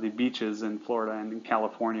the beaches in Florida and in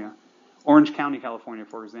California. Orange County, California,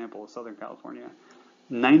 for example, Southern California.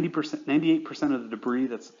 90%, 98% of the debris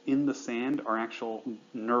that's in the sand are actual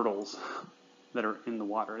nurdles that are in the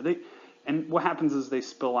water. And what happens is they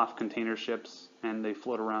spill off container ships and they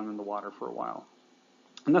float around in the water for a while.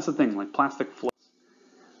 And that's the thing, like plastic floats.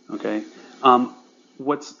 Okay.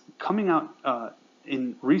 What's coming out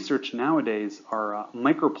in research nowadays are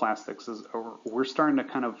microplastics. We're starting to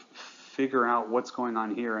kind of figure out what's going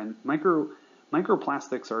on here. And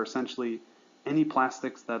microplastics are essentially any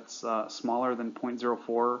plastics that's smaller than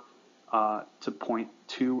 0.04 to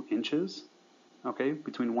 0.2 inches, okay,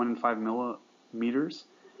 between 1 and 5 millimeters.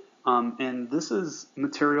 And this is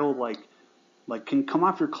material like can come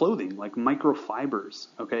off your clothing, like microfibers,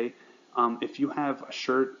 okay? If you have a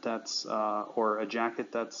shirt that's or a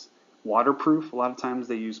jacket that's waterproof, a lot of times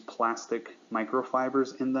they use plastic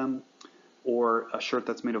microfibers in them, or a shirt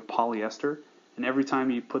that's made of polyester. And every time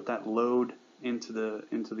you put that load into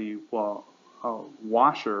the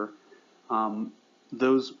washer,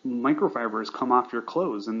 those microfibers come off your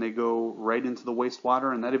clothes and they go right into the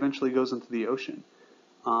wastewater, and that eventually goes into the ocean.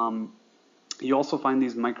 You also find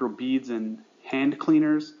these micro beads in hand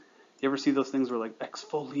cleaners. You ever see those things where like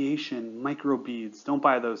exfoliation micro beads? Don't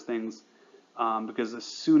buy those things because as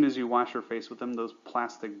soon as you wash your face with them, those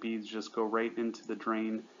plastic beads just go right into the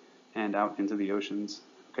drain and out into the oceans.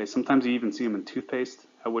 Okay, sometimes you even see them in toothpaste.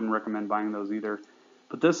 I wouldn't recommend buying those either.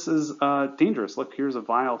 But this is dangerous. Look, here's a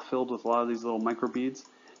vial filled with a lot of these little microbeads.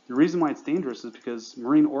 The reason why it's dangerous is because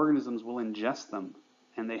marine organisms will ingest them,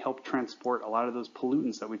 and they help transport a lot of those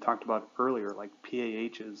pollutants that we talked about earlier, like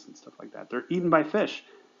PAHs and stuff like that. They're eaten by fish.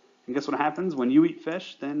 And guess what happens? When you eat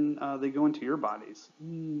fish, then they go into your bodies.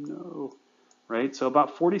 No. Right? So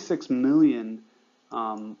about 46 million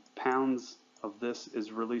pounds of this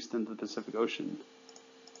is released into the Pacific Ocean.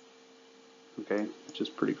 Okay, which is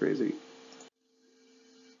pretty crazy.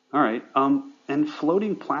 All right, and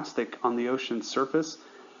floating plastic on the ocean surface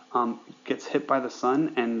gets hit by the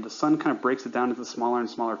sun, and the sun kind of breaks it down into smaller and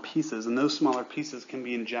smaller pieces, and those smaller pieces can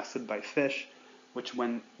be ingested by fish, which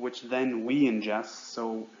then we ingest.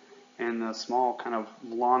 So in a small kind of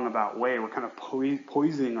long about way, we're kind of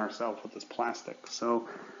poisoning ourselves with this plastic. So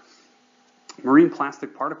marine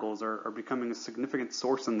plastic particles are becoming a significant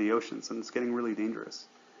source in the oceans, and it's getting really dangerous.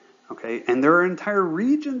 Okay, and there are entire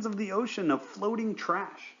regions of the ocean of floating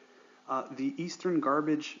trash. The Eastern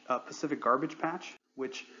Pacific Garbage Patch,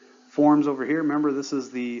 which forms over here. Remember, this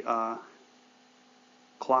is the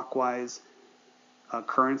clockwise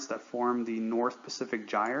currents that form the North Pacific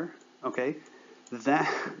Gyre. Okay,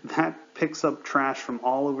 that picks up trash from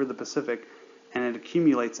all over the Pacific, and it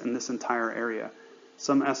accumulates in this entire area.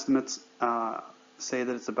 Some estimates say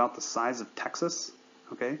that it's about the size of Texas.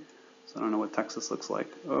 Okay, so I don't know what Texas looks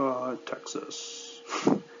like. Oh, Texas.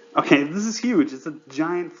 Okay, this is huge. It's a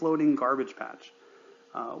giant floating garbage patch,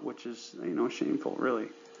 which is, shameful, really.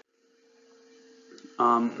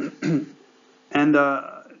 And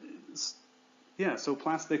yeah, Yeah, so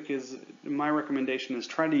plastic is, my recommendation is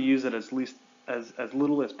try to use it as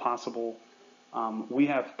little as possible. We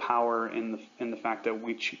have power in the fact that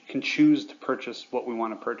we can choose to purchase what we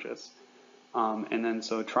want to purchase. And then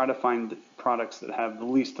so try to find products that have the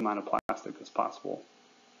least amount of plastic as possible.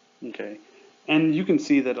 Okay. And you can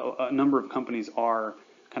see that a number of companies are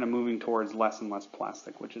kind of moving towards less and less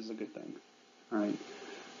plastic, which is a good thing. All right.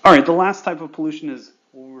 All right. The last type of pollution is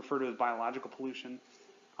what we refer to as biological pollution.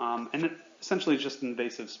 And it essentially it's just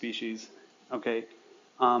invasive species. Okay.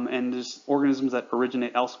 And just organisms that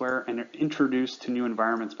originate elsewhere and are introduced to new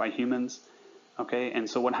environments by humans. Okay. And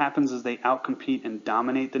so what happens is they outcompete and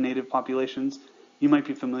dominate the native populations. You might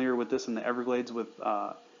be familiar with this in the Everglades with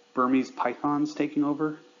Burmese pythons taking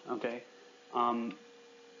over. Okay.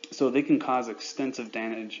 So they can cause extensive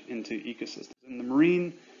damage into ecosystems. In the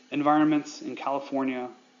marine environments in California,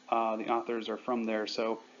 the authors are from there,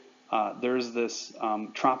 so there's this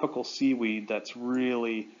tropical seaweed that's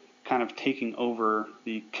really kind of taking over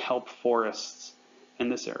the kelp forests in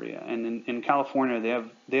this area. And in California,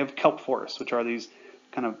 they have kelp forests, which are these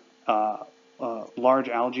kind of large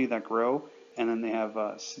algae that grow, and then they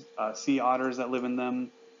have sea otters that live in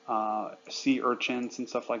them, sea urchins and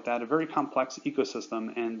stuff like that. A very complex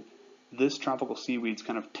ecosystem, and this tropical seaweed's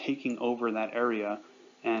kind of taking over that area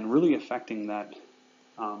and really affecting that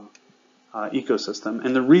ecosystem.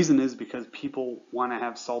 And the reason is because people want to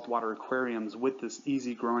have saltwater aquariums with this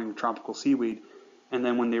easy growing tropical seaweed, and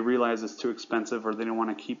then when they realize it's too expensive or they don't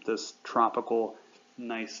want to keep this tropical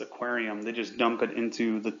nice aquarium, they just dump it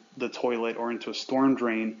into the toilet or into a storm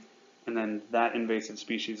drain, and then that invasive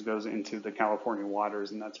species goes into the California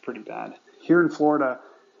waters, and that's pretty bad. Here in Florida,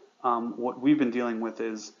 what we've been dealing with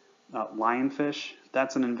is lionfish.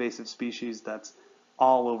 That's an invasive species that's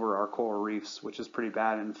all over our coral reefs, which is pretty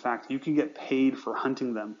bad. In fact, you can get paid for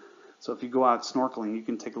hunting them. So if you go out snorkeling, you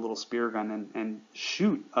can take a little spear gun and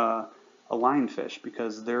shoot a lionfish,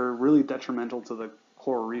 because they're really detrimental to the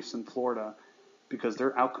coral reefs in Florida because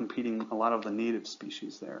they're outcompeting a lot of the native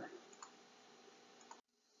species there.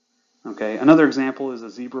 Okay, another example is a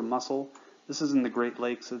zebra mussel. This is in the Great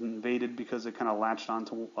Lakes. It invaded because it kind of latched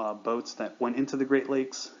onto boats that went into the Great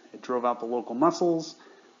Lakes. It drove out the local mussels,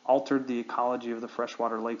 altered the ecology of the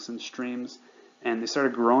freshwater lakes and streams, and they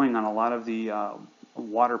started growing on a lot of the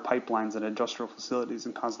water pipelines at industrial facilities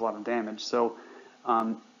and caused a lot of damage. So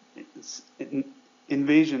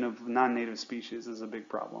invasion of non-native species is a big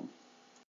problem.